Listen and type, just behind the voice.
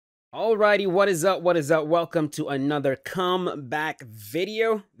Alrighty, what is up? What is up? Welcome to another comeback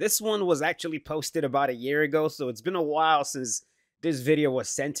video. This one was actually posted about a year ago, so it's been a while since this video was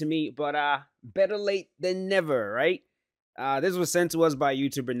sent to me, but better late than never, right? This was sent to us by a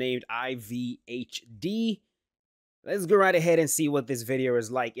YouTuber named IVHD. Let's go right ahead and see what this video is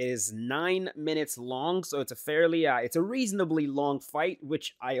like. It is 9 minutes long, so it's a fairly, it's a reasonably long fight,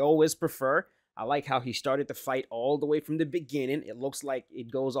 which I always prefer. I like how he started the fight all the way from the beginning. It looks like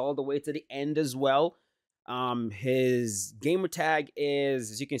it goes all the way to the end as well. His gamer tag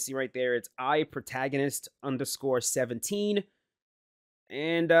is, as you can see right there, it's iProtagonist_17.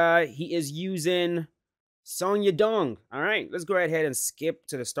 And he is using Song Yadong. All right, let's go right ahead and skip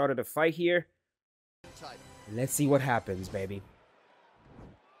to the start of the fight here. Let's see what happens, baby.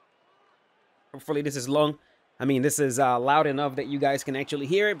 Hopefully this is long. I mean, this is loud enough that you guys can actually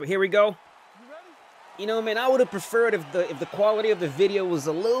hear it, but here we go. You know, man, I would have preferred if the quality of the video was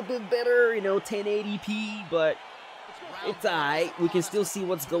a little bit better, you know, 1080p, but it's alright. We can still see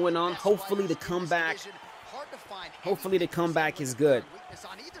what's going on. Hopefully the comeback is good.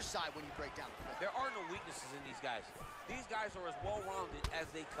 There are no weaknesses in these guys. These guys are as well-rounded as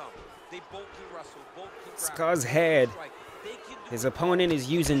they come. They both can wrestle, both can grapple. Ska's head. His opponent is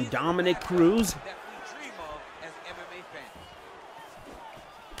using Dominic Cruz. That we dream of as MMA fans.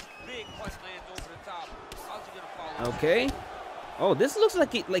 Big punch lands over the top. How's he gonna follow? Okay. Oh, this looks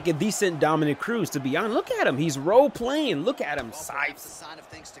like a decent Dominic Cruz, to be honest. Look at him. He's role-playing. Look at him.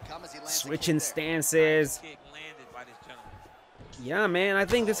 Switching stances. Kick landed by this gentleman. Yeah, man. I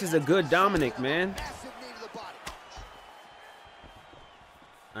think this is a good Dominic, man.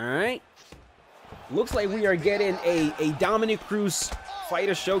 All right. Looks like we are getting a Dominic Cruz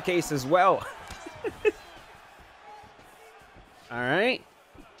fighter showcase as well. All right.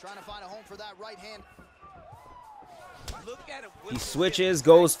 Trying to find a home for that right hand. Look at him. He switches,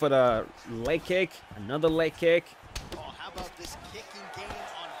 goes for the leg kick, another leg kick. Oh, how about this kicking game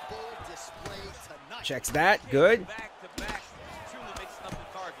on full display tonight? Checks that. Good. Back to back. Truly mixing up the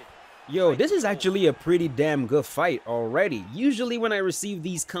target. Yo, this is actually a pretty damn good fight already. Usually when I receive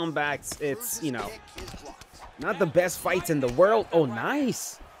these comebacks, it's, you know, not the best fights in the world. Oh,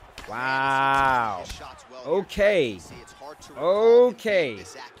 nice. Wow. Okay. Okay. I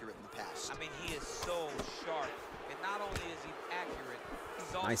mean, he is so sharp. And not only is he accurate,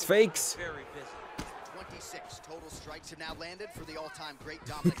 he's also Nice fakes. very busy. 26 total strikes have now landed for the all-time great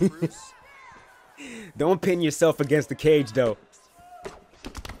Dominic Cruz. Don't pin yourself against the cage, though.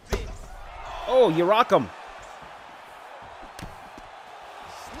 Oh, you rock him.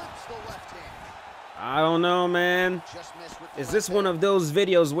 Slips the left hand. I don't know, man. Just missed with the Is this one of those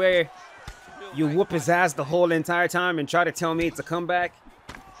videos where you whoop his ass the whole entire time and try to tell me it's a comeback?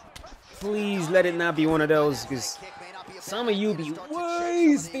 Please let it not be one of those, because kick may not be a some of you be start to check some of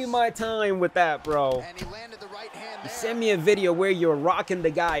wasting these. my time with that, bro. And he landed the right hand You there. send me a video where you're rocking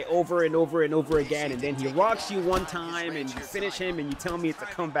the guy over and over and over again, and then he rocks you one time and you finish him and you tell me it's a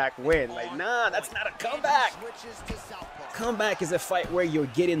comeback win. Like, nah, that's not a comeback. Switches to southpaw. Comeback is a fight where you're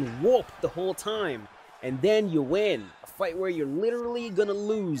getting whooped the whole time and then you win. A fight where you're literally gonna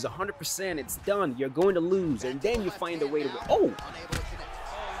lose 100%. It's done. You're going to lose, and then you find a way to win. Oh, Unable to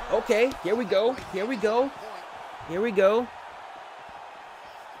connect. okay. Here we go. Here we go. Here we go.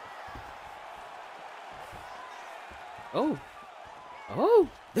 Oh. Oh,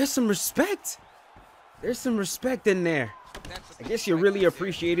 there's some respect. There's some respect in there. I guess you're really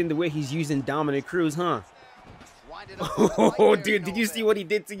appreciating the way he's using Dominic Cruz, huh? Wind it up with the right Oh, there, dude, did you no see what he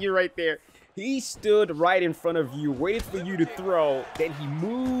did to you right there? He stood right in front of you, waited for you to throw, then he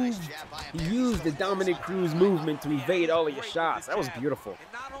moved. He used the Dominic Cruz movement to evade all of your shots. That was beautiful.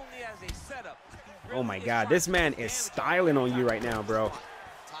 And not only as a setup, he Oh my really God, is this trying to man do is damage styling on you right now, bro.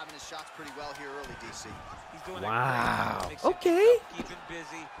 Timing his shots pretty well here early, DC. He's doing Wow. a great job mixing Okay. it up, keeping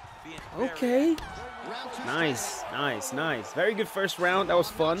busy, being very Okay. Round two Nice, nice, nice. Very good first round. That was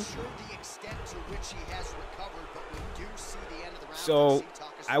fun. Not sure the extent to which he has recovered, but we do see the end of the round. So, DC, talk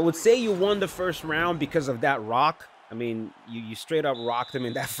us I would through say you won the first round because of that rock. I mean, you straight up rocked him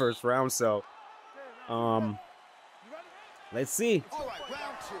in that first round, so let's see. All right,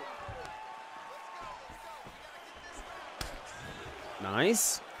 round two.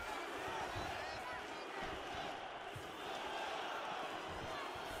 Nice.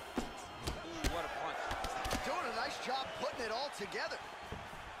 Ooh, what a punch. Doing a nice job putting it all together.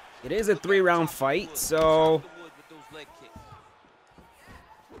 It is a 3-round fight, so Chop the wood with those leg kicks.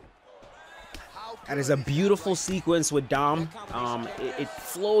 How that is a good beautiful sequence with Dom. It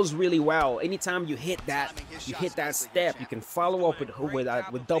flows really well. Anytime you hit that step, you can follow up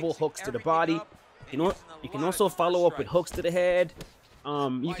with double hooks to the body. You can also follow up with hooks to the head.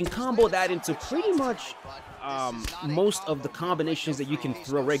 You can combo that into pretty much most of the combinations that you can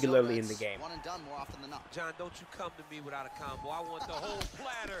throw regularly in the game. John, don't you come to me without a combo. I want the whole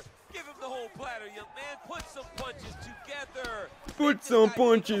platter. Give him the whole platter, young man. Put some punches together. Put some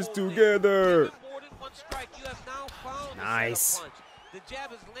punches together. Give him more than one strike. You have now found Nice. punch. The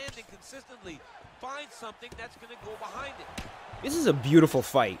jab is landing consistently. Find something that's going to go behind it. This is a beautiful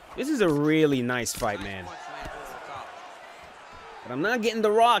fight. This is a really nice fight, man. But I'm not getting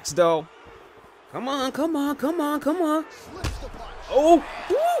the rocks, though. Come on, come on, come on, come on. Oh!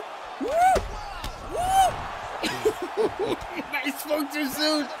 Woo! Woo! Woo! I spoke too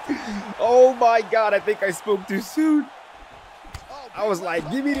soon. Oh my God, I think I spoke too soon. I was like,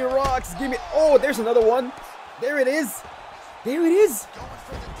 give me the rocks, give me. Oh, there's another one. There it is. There it is.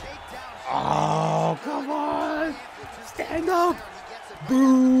 Oh, come on. Stand up.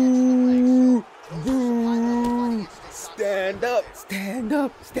 Boo. Boo. Stand up. Stand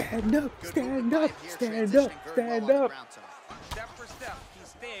up. Stand up. Stand up. Stand up. Stand up.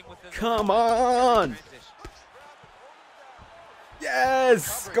 Come on.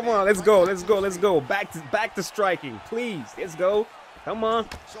 Yes. Come on. Let's go. Let's go. Let's go. Back to striking, please. Let's go. Come on.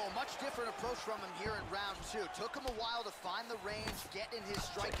 So a much different approach from him here in round 2. Took him a while to find the range, get in his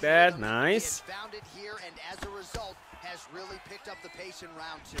striking that. rhythm. Nice. He found it here, and as a result, has really picked up the pace in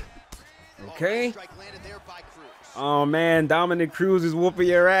round 2. Okay. Nice strike landed there by Cruz. Oh man, Dominick Cruz is whooping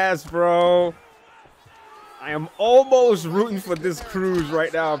your ass, bro. I am almost rooting for this Cruz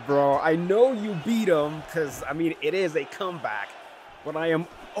right now, bro. I know you beat him because, I mean, it is a comeback. But I am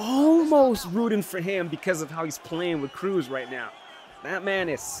almost rooting for him because of how he's playing with Cruz right now. That man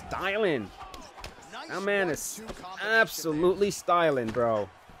is styling. That man is absolutely styling, bro.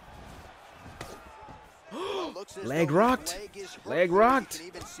 Leg rocked. Leg rocked.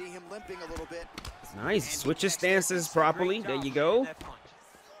 Nice. Switch his stances properly. There you go.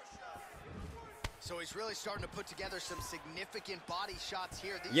 So he's really starting to put together some significant body shots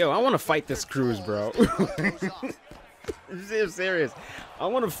here. Yo, I want to fight this Cruz, bro. I'm serious. I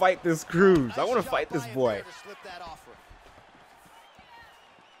want to fight this Cruz. I want to fight this boy.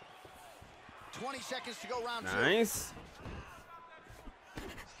 20 seconds to go round 2. Nice.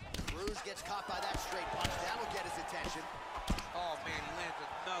 Cruz gets caught by that straight punch. That'll get his attention. Oh man, he lands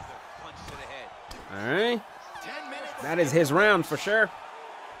another punch to the head. All right. 10 minutes. That is his round for sure.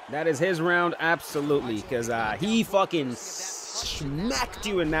 That is his round, absolutely, because he fucking smacked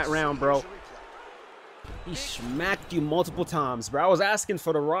you in that round, bro. He smacked you multiple times, bro. I was asking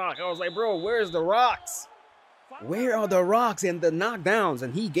for the rock. I was like, bro, where's the rocks? Where are the rocks and the knockdowns?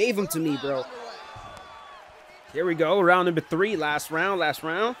 And he gave them to me, bro. Here we go, round number 3, last round.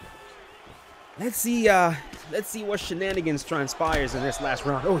 Let's see what shenanigans transpires in this last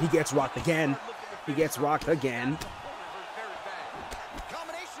round. Oh, he gets rocked again. He gets rocked again.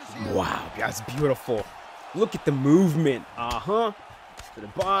 Wow, that's beautiful. Look at the movement. To the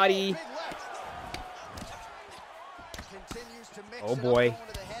body. Oh boy.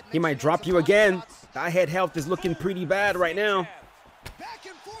 He might drop you again. That head health is looking pretty bad right now. Back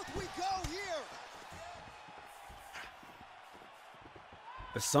and forth we go here.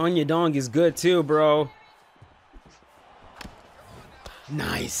 The Song Yadong is good too, bro.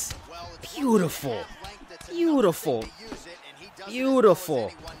 Nice. Beautiful. Beautiful.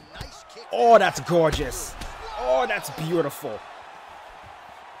 Beautiful. Oh, that's gorgeous. Oh, that's beautiful.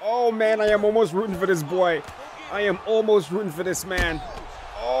 Oh, man, I am almost rooting for this boy. I am almost rooting for this man.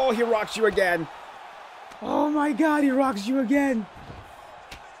 Oh, he rocks you again. Oh, my God, he rocks you again.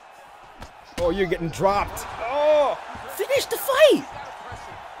 Oh, you're getting dropped. Oh, finish the fight.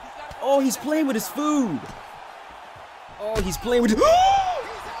 Oh, he's playing with his food. Oh, he's playing with...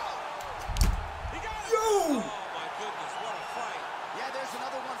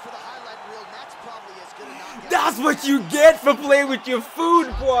 That's what you get for playing with your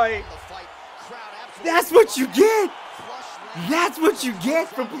food, boy. That's what you get. That's what you get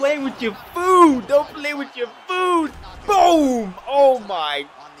for playing with your food. Don't play with your food. Boom. Oh, my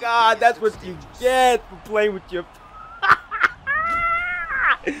God. That's what you get for playing with your...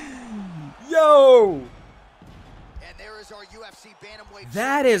 Yo.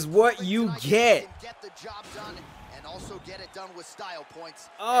 That is what you get.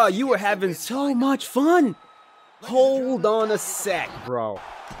 Oh, you were having so much fun. Hold on a sec, bro.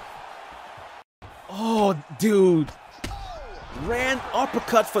 Oh, dude. Ran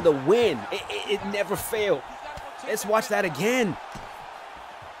uppercut for the win. It never failed. Let's watch that again.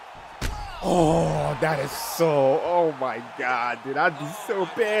 Oh, that is so... Oh, my God, dude. I'd be so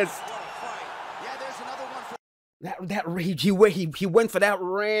pissed. He went for that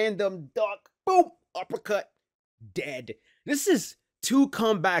random duck. Boom. Uppercut. Dead. This is 2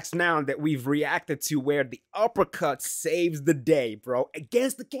 comebacks now that we've reacted to where the uppercut saves the day, bro.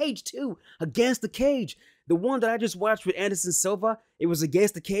 Against the cage, too. Against the cage. The one that I just watched with Anderson Silva, it was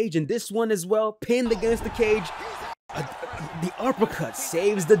against the cage. And this one as well, pinned against the cage. The uppercut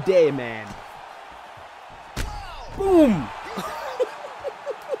saves the day, man. Boom.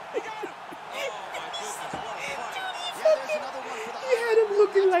 He had him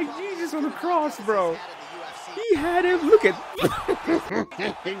looking like Jesus on the cross, bro. He had him look at.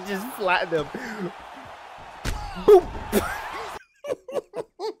 He just flattened him. Boom.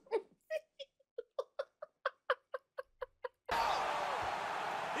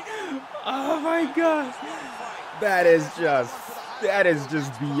 Oh my God. That is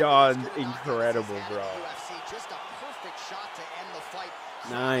just beyond incredible, bro.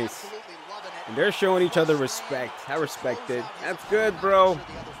 Nice. And they're showing each other respect. I respect it. That's good, bro.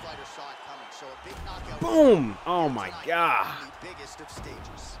 Boom! Oh my God.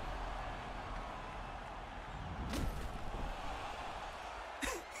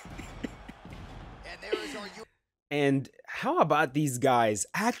 And how about these guys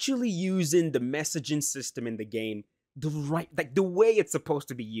actually using the messaging system in the game the way it's supposed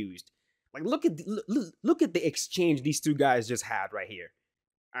to be used? Like, look at the exchange these 2 guys just had right here.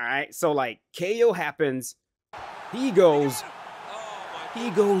 All right, so like KO happens, he goes, what? He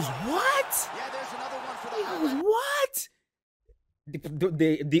goes, what?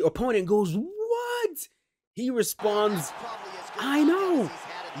 The opponent goes, what? He responds, I know.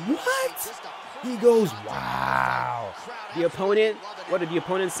 What? He goes, wow. The opponent, what did the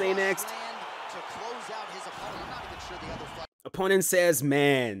opponent say next? Opponent says,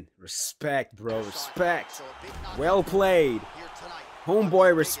 man, respect, bro, respect. Well played.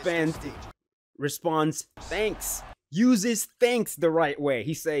 Homeboy responds, thanks. Uses thanks the right way.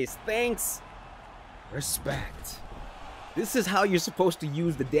 He says, thanks, respect. This is how you're supposed to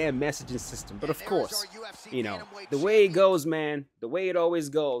use the damn messaging system. But of course, you know, the way it goes, man, the way it always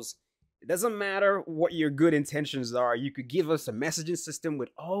goes, it doesn't matter what your good intentions are. You could give us a messaging system with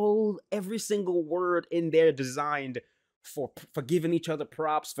every single word in there designed for giving each other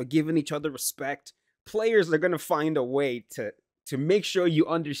props, for giving each other respect. Players are going to find a way to make sure you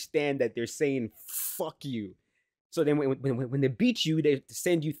understand that they're saying fuck you. So then when they beat you, they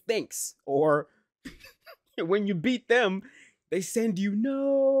send you thanks. Or when you beat them, they send you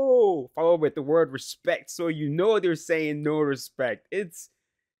no, followed with the word respect. So you know they're saying no respect. It's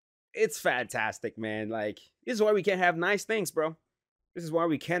fantastic, man. Like, this is why we can't have nice things, bro. This is why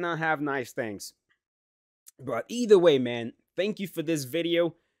we cannot have nice things. But either way, man, thank you for this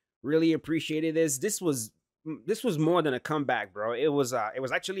video. Really appreciated this. This was more than a comeback, bro. It was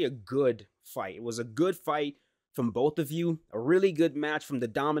actually a good fight. It was a good fight from both of you. A really good match from the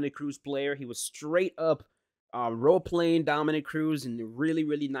Dominick Cruz player. He was straight up role-playing Dominick Cruz in a really,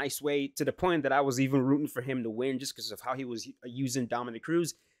 really nice way, to the point that I was even rooting for him to win just because of how he was using Dominick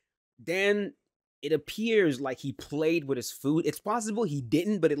Cruz. Then it appears like he played with his food. It's possible he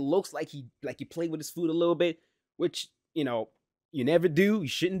didn't, but it looks like he played with his food a little bit, which, you know, you never do, you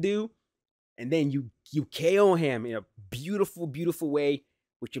shouldn't do. And then you KO him in a beautiful, beautiful way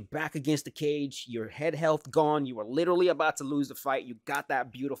with your back against the cage, your head health gone. You were literally about to lose the fight. You got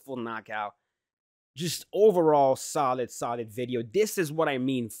that beautiful knockout. Just overall solid video. This is what I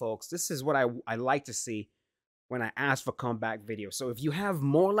mean, folks. This is what I like to see when I ask for comeback videos. So if you have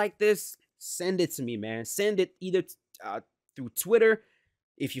more like this, send it to me, man. Send it either through Twitter.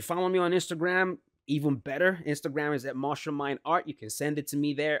 If you follow me on Instagram, even better. Instagram is at MartialMindArt. You can send it to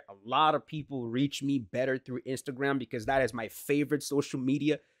me there. A lot of people reach me better through Instagram because that is my favorite social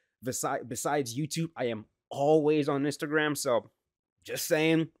media. Besides YouTube, I am always on Instagram. So just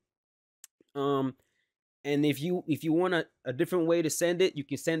saying. And if you want a different way to send it, you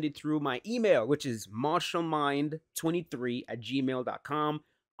can send it through my email, which is martialmind23@gmail.com.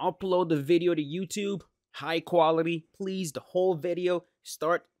 Upload the video to YouTube, high quality, please, the whole video,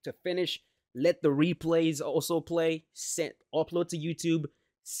 start to finish. Let the replays also play. Upload to YouTube.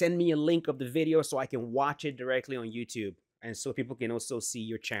 Send me a link of the video so I can watch it directly on YouTube, and so people can also see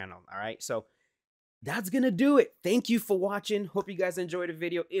your channel. All right, so that's gonna do it. Thank you for watching. Hope you guys enjoyed the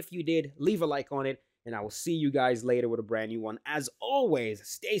video. If you did, leave a like on it, and I will see you guys later with a brand new one. As always,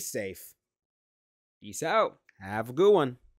 stay safe. Peace out. Have a good one.